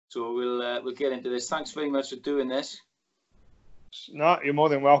So we'll get into this. Thanks very much for doing this. No, you're more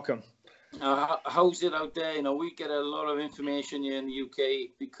than welcome. How's it out there? We get a lot of information here in the UK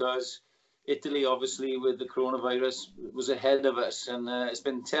because Italy, obviously, with the coronavirus, was ahead of us, and it's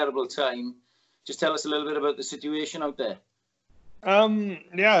been a terrible time. Just tell us a little bit about the situation out there.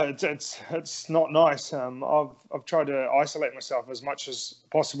 Yeah, it's not nice. I've tried to isolate myself as much as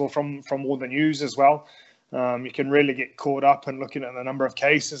possible from all the news as well. You can really get caught up in looking at the number of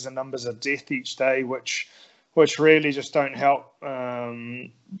cases and numbers of death each day, which really just don't help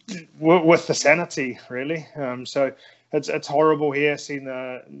with the sanity, really. So it's horrible here seeing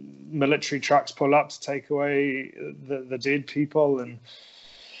the military trucks pull up to take away the dead people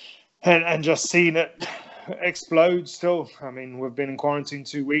and just seeing it explode still. I mean, we've been in quarantine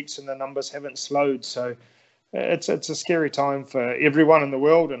 2 weeks and the numbers haven't slowed. So it's a scary time for everyone in the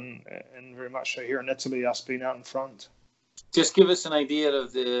world and very much so here in Italy, us being out in front. Just give us an idea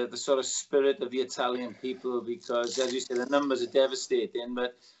of the sort of spirit of the Italian people, because, as you said, the numbers are devastating,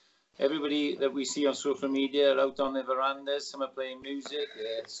 but everybody that we see on social media are out on their verandas, some are playing music,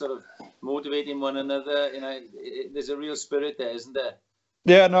 sort of motivating one another. There's a real spirit there, isn't there?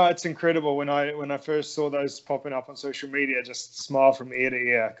 Yeah, no, it's incredible. When I first saw those popping up on social media, just smile from ear to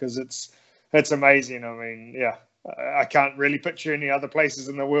ear, because it's amazing. I mean, yeah, I can't really picture any other places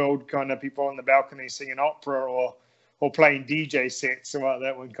in the world, kind of people on the balcony singing opera or playing DJ sets. So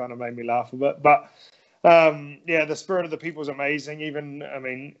that one kind of made me laugh a bit. But yeah, the spirit of the people is amazing. Even, I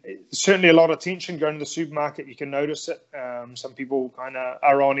mean, certainly a lot of tension going to the supermarket. You can notice it. Some people kind of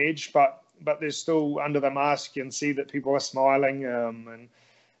are on edge, but there's still, under the mask, you can see that people are smiling,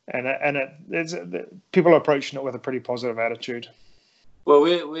 people are approaching it with a pretty positive attitude. Well,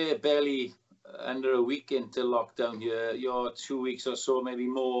 we're barely under a week into lockdown. You're 2 weeks or so, maybe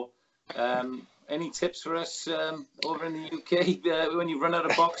more. Any tips for us over in the UK when you run out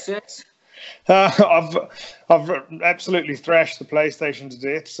of box sets? I've absolutely thrashed the PlayStation to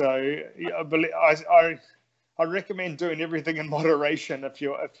death. So I recommend doing everything in moderation if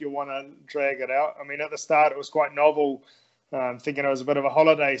you want to drag it out. I mean, at the start it was quite novel, thinking it was a bit of a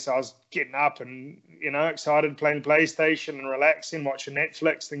holiday, so I was getting up and excited, playing PlayStation and relaxing, watching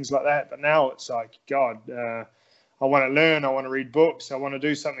Netflix, things like that. But now it's like, God, I want to learn, I want to read books, I want to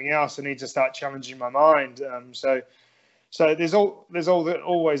do something else. I need to start challenging my mind. So there's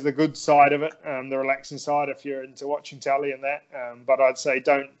always the good side of it, the relaxing side if you're into watching telly and that. But I'd say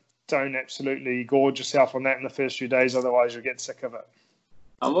don't absolutely gorge yourself on that in the first few days, otherwise you'll get sick of it.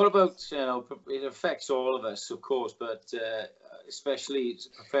 And what about, it affects all of us, of course, but especially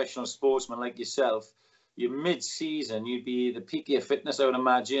professional sportsmen like yourself, you're mid-season, you'd be the peak of your fitness, I would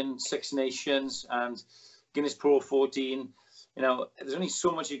imagine, Six Nations and Guinness Pro 14. There's only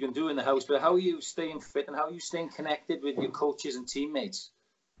so much you can do in the house, but how are you staying fit and how are you staying connected with your coaches and teammates?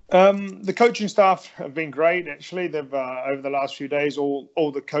 The coaching staff have been great, actually. They've over the last few days,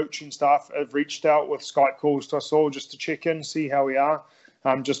 all the coaching staff have reached out with Skype calls to us all just to check in, see how we are.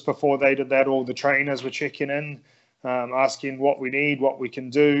 Just before they did that, all the trainers were checking in, asking what we need, what we can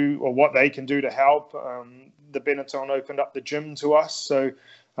do, or what they can do to help. The Benetton opened up the gym to us, so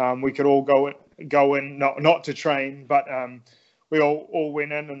we could all go in, not to train, but we all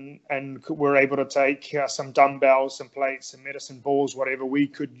went in and were able to take some dumbbells, some plates, some medicine balls, whatever we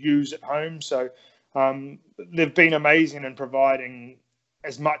could use at home. So they've been amazing in providing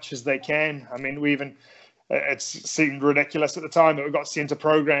as much as they can. I mean, it seemed ridiculous at the time that we got sent a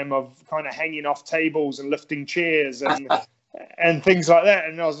program of kind of hanging off tables and lifting chairs and things like that.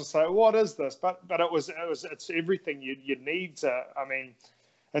 And I was just like, what is this? But it's everything you'd need to. I mean,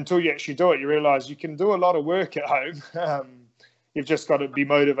 until you actually do it, you realize you can do a lot of work at home. You've just got to be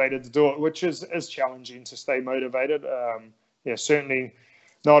motivated to do it, which is challenging to stay motivated. Certainly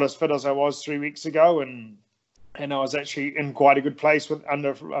not as fit as I was 3 weeks ago, and I was actually in quite a good place we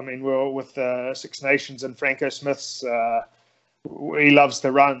were with Six Nations and Franco Smith's. He loves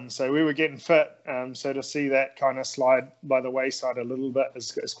to run, so we were getting fit. So to see that kind of slide by the wayside a little bit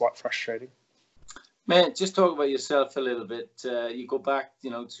is quite frustrating. Man, just talk about yourself a little bit. You go back,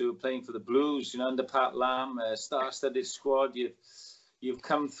 to playing for the Blues, under Pat Lam, star-studded squad. You've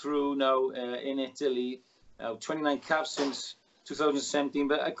come through now in Italy, 29 caps since 2017.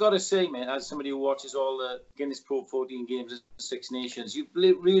 But I've got to say, man, as somebody who watches all the Guinness Pro 14 games and Six Nations, you've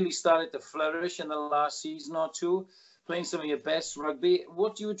really started to flourish in the last season or two, playing some of your best rugby.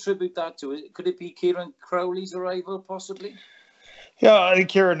 What do you attribute that to? Could it be Kieran Crowley's arrival, possibly? Yeah, I think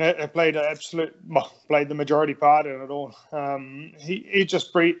Kieran played the majority part in it all. He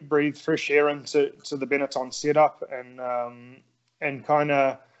just breathed fresh air into the Benetton setup and kind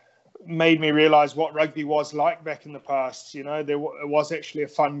of made me realise what rugby was like back in the past. You know, it was actually a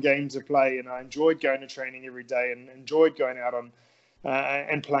fun game to play, and I enjoyed going to training every day and enjoyed going out on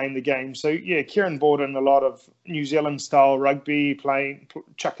and playing the game. So yeah, Kieran brought in a lot of New Zealand style rugby,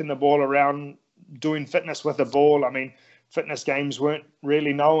 chucking the ball around, doing fitness with the ball. I mean, fitness games weren't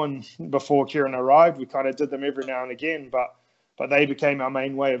really known before Kieran arrived. We kind of did them every now and again, but they became our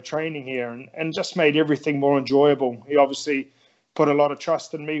main way of training here, and just made everything more enjoyable. He obviously put a lot of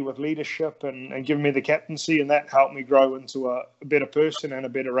trust in me with leadership and given me the captaincy, and that helped me grow into a better person and a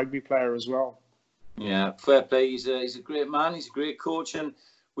better rugby player as well. Yeah, fair play. He's a great man. He's a great coach, and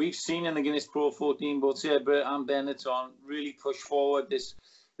we've seen in the Guinness Pro 14 both Sebert and Benetton really push forward this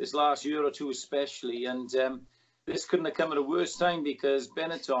last year or two especially, and this couldn't have come at a worse time, because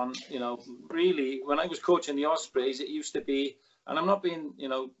Benetton, you know, really, when I was coaching the Ospreys, it used to be, and I'm not being, you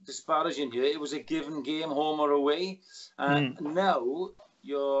know, disparaging here, it was a given game, home or away. And now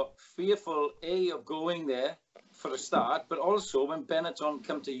you're fearful, of going there for a start, but also when Benetton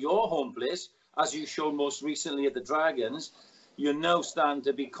come to your home place, as you showed most recently at the Dragons, you're now starting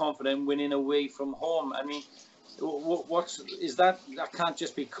to be confident winning away from home. I mean, that can't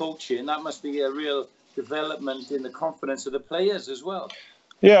just be coaching, that must be a real development in the confidence of the players as well.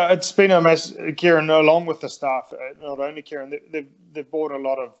 Yeah, it's been a mess, Kieran, along with the staff. Not only Kieran, they've brought a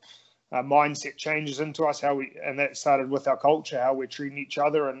lot of mindset changes into us. And that started with our culture, how we're treating each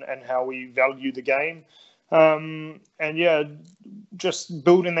other, and how we value the game. And yeah, just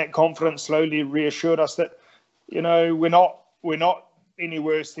building that confidence slowly reassured us that, you know, we're not any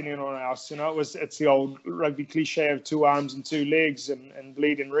worse than anyone else. You know, it's the old rugby cliche of 2 arms and 2 legs and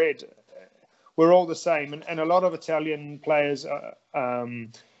bleeding red. We're all the same, and a lot of Italian players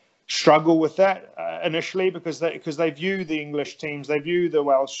struggle with that initially because they view the English teams, they view the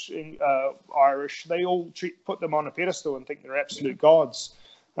Welsh, Irish, they all put them on a pedestal and think they're absolute gods.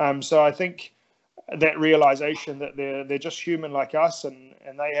 So I think that realization that they're just human like us, and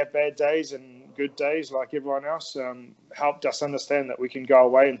they have bad days and good days like everyone else, helped us understand that we can go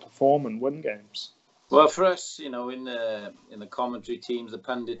away and perform and win games. Well, for us, you know, in the commentary teams, the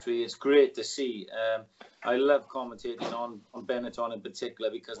punditry, it's great to see. I love commentating on Benetton in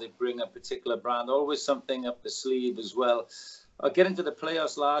particular, because they bring a particular brand, always something up the sleeve as well. Getting to the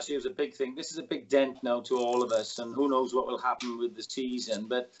playoffs last year was a big thing. This is a big dent now to all of us, and who knows what will happen with the season.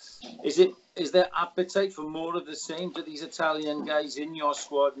 But is there appetite for more of the same? Do these Italian guys in your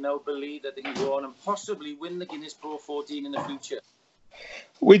squad now believe that they can go on and possibly win the Guinness Pro 14 in the future?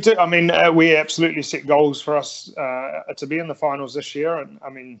 We do. I mean, we absolutely set goals for us to be in the finals this year. And I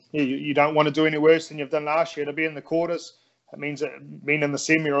mean, you don't want to do any worse than you've done last year. To be in the quarters, it means being in the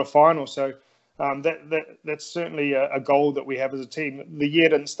semi or a final. So that's certainly a goal that we have as a team. The year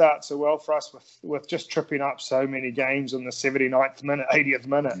didn't start so well for us with just tripping up so many games in the 79th minute, 80th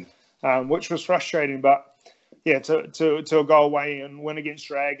minute, which was frustrating. But yeah, to go away and win against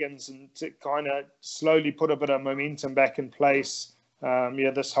Dragons and to kind of slowly put a bit of momentum back in place.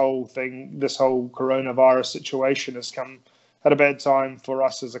 This whole coronavirus situation has come at a bad time for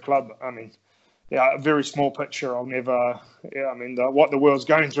us as a club. I mean, a very small picture. What the world's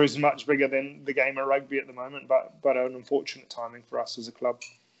going through is much bigger than the game of rugby at the moment, but an unfortunate timing for us as a club.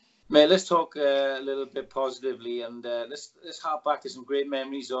 Mate, let's talk a little bit positively, and let's hark back to some great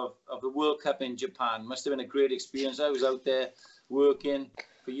memories of the World Cup in Japan. Must have been a great experience. I was out there working.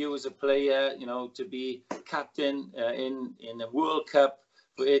 For you as a player, you know, to be captain in the World Cup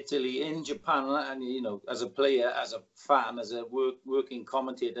for Italy in Japan, and you know, as a player, as a fan, as a working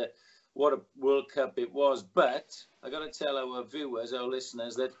commentator, what a World Cup it was. But I got to tell our viewers, our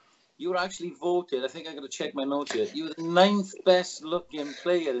listeners, that you were actually voted. I think I got to check my notes here. You were the 9th best looking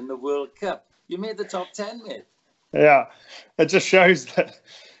player in the World Cup. You made the top 10, mate. Yeah, it just shows that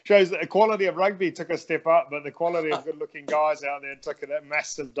the quality of rugby took a step up, but the quality of good-looking guys out there took a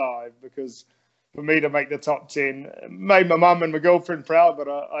massive dive, because for me to make the top 10 made my mum and my girlfriend proud, but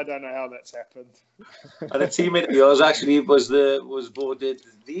I don't know how that's happened. And a teammate of yours actually was voted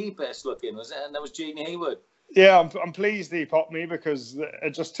the best-looking, was it? And that was Gene Hayward. Yeah, I'm pleased he popped me, because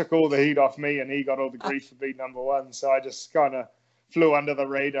it just took all the heat off me, and he got all the grief for being number 1. So I just kind of flew under the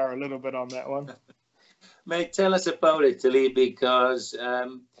radar a little bit on that one. Mate, tell us about Italy, because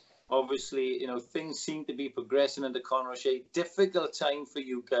obviously, you know, things seem to be progressing under Conor O'Shea. Difficult time for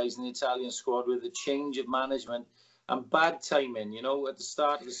you guys in the Italian squad with the change of management and bad timing. You know, at the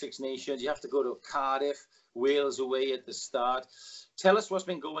start of the Six Nations, you have to go to Cardiff, Wales away at the start. Tell us what's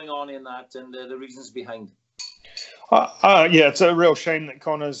been going on in that and the reasons behind. Yeah, it's a real shame that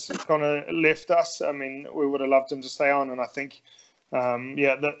Conor left us. I mean, we would have loved him to stay on, and I think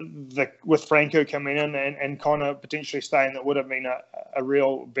with Franco coming in and Connor potentially staying, that would have been a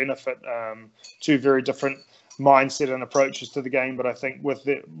real benefit. Two very different mindset and approaches to the game, but I think with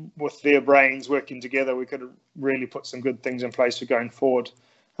their brains working together, we could really put some good things in place for going forward.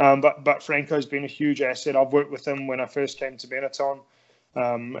 But Franco's been a huge asset. I've worked with him when I first came to Benetton,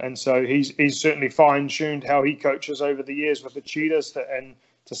 and so he's certainly fine-tuned how he coaches over the years with the Cheetahs, and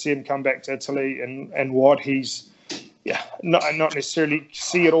to see him come back to Italy and what he's not necessarily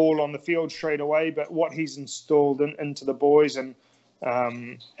see it all on the field straight away, but what he's installed into the boys and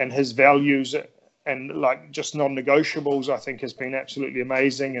his values and like just non-negotiables, I think has been absolutely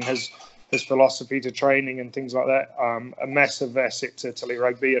amazing, and his philosophy to training and things like that, a massive asset to Italy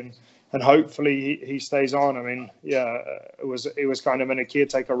rugby, and hopefully he stays on. I mean, it was kind of in a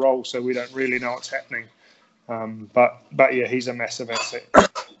caretaker role, so we don't really know what's happening. But yeah, he's a massive asset.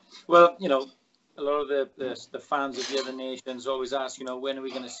 Well, a lot of the fans of the other nations always ask, when are we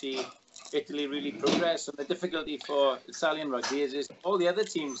going to see Italy really progress? And the difficulty for Italian rugby is all the other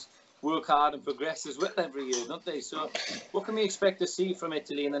teams work hard and progress as well every year, don't they? So what can we expect to see from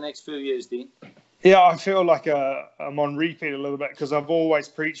Italy in the next few years, Dean? Yeah, I feel like I'm on repeat a little bit, because I've always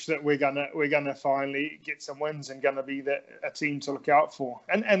preached that we're gonna finally get some wins and gonna be a team to look out for,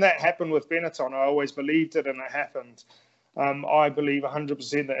 and that happened with Benetton. I always believed it, and it happened. I believe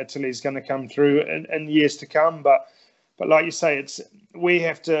 100% that Italy is going to come through in years to come, but like you say, we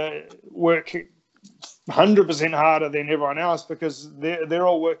have to work 100% harder than everyone else, because they're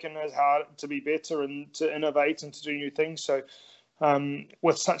all working as hard to be better and to innovate and to do new things. So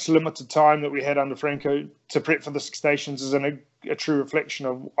with such limited time that we had under Franco to prep for the Six Nations is a true reflection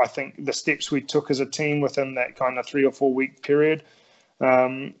of, I think, the steps we took as a team within that kind of 3 or 4 week period.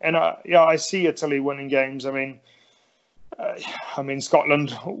 I see Italy winning games. I mean,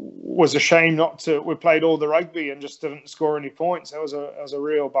 Scotland was a shame not to. We played all the rugby and just didn't score any points. That was a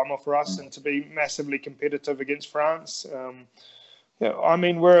real bummer for us, and to be massively competitive against France.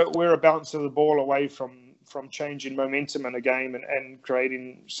 We're a bounce of the ball away from changing momentum in a game and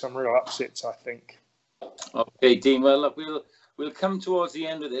creating some real upsets, I think. Okay, Dean. Well, look, we'll come towards the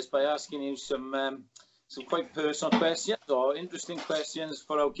end of this by asking you some quite personal questions or interesting questions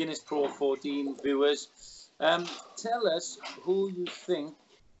for our Guinness Pro 14 viewers. Tell us who you think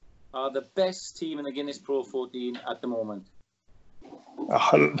are the best team in the Guinness Pro 14 at the moment.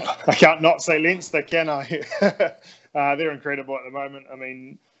 I can't not say Leinster, can I? They're incredible at the moment. I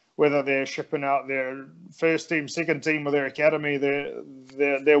mean, whether they're shipping out their first team, second team, or their academy,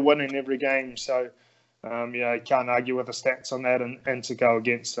 they're winning every game. So, I can't argue with the stats on that, and to go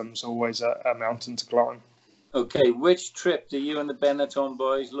against them is always a mountain to climb. Okay, which trip do you and the Benetton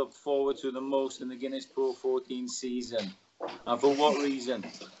boys look forward to the most in the Guinness Pro 14 season? And for what reason?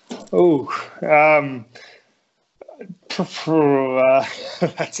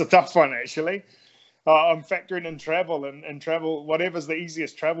 That's a tough one, actually. I'm factoring in travel, and travel, whatever's the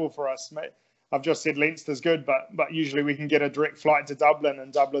easiest travel for us, mate. I've just said Leinster's good, but usually we can get a direct flight to Dublin,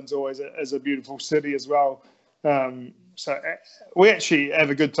 and Dublin's always a beautiful city as well. So we actually have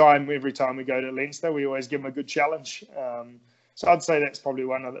a good time every time we go to Leinster. We always give them a good challenge. So I'd say that's probably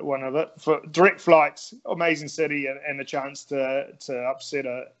one of it. For direct flights, amazing city, and a chance to upset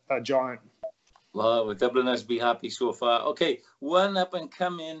a giant. Well, Dubliners be happy so far. Okay, one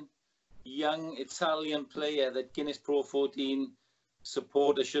up-and-coming young Italian player that Guinness Pro 14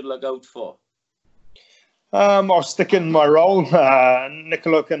 supporters should look out for. I'll stick in my role,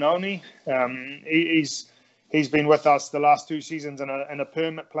 Niccolo Canoni. He's been with us the last 2 seasons in a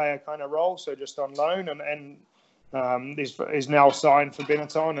permit player kind of role, so just on loan, and he's now signed for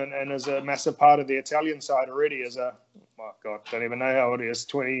Benetton and is a massive part of the Italian side already. Don't even know how old he is,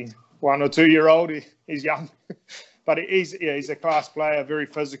 21 or 2-year-old. He's young, but he's a class player, very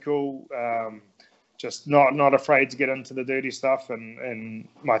physical, just not afraid to get into the dirty stuff, and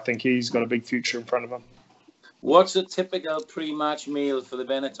I think he's got a big future in front of him. What's a typical pre-match meal for the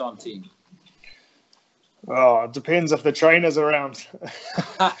Benetton team? Oh, it depends if the trainer's around.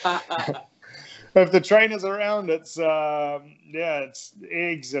 If the trainer's around, it's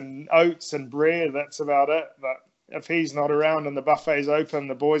eggs and oats and bread. That's about it. But if he's not around and the buffet's open,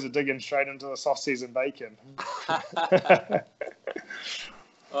 the boys are digging straight into the sausages and bacon.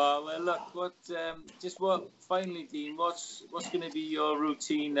 Well, look, finally, Dean, what's going to be your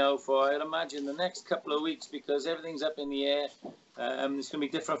routine now for, I'd imagine, the next couple of weeks, because everything's up in the air. It's going to be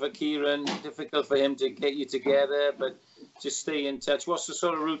different for Kieran, difficult for him to get you together, but just stay in touch. What's the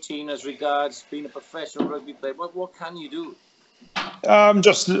sort of routine as regards being a professional rugby player? What can you do?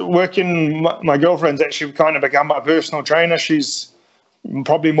 Just working. My girlfriend's actually kind of become my personal trainer. She's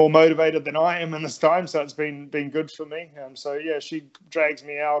probably more motivated than I am in this time, so it's been good for me. So yeah, she drags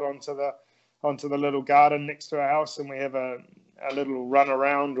me out onto the little garden next to our house, and we have a little run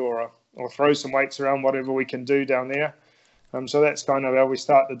around or throw some weights around, whatever we can do down there. So that's kind of how we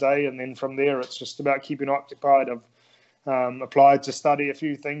start the day, and then from there it's just about keeping occupied. I've applied to study a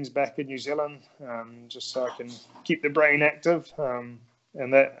few things back in New Zealand, just so I can keep the brain active,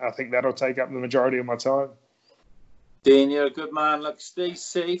 and that I think that'll take up the majority of my time. Dean, you're a good man. Look, stay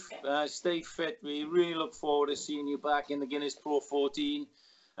safe, stay fit. We really look forward to seeing you back in the Guinness Pro 14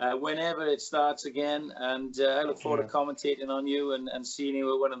 whenever it starts again. And I look forward to commentating on you and seeing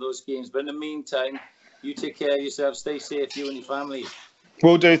you at one of those games. But in the meantime, you take care of yourself. Stay safe, you and your family.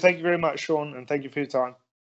 Will do. Thank you very much, Sean, and thank you for your time.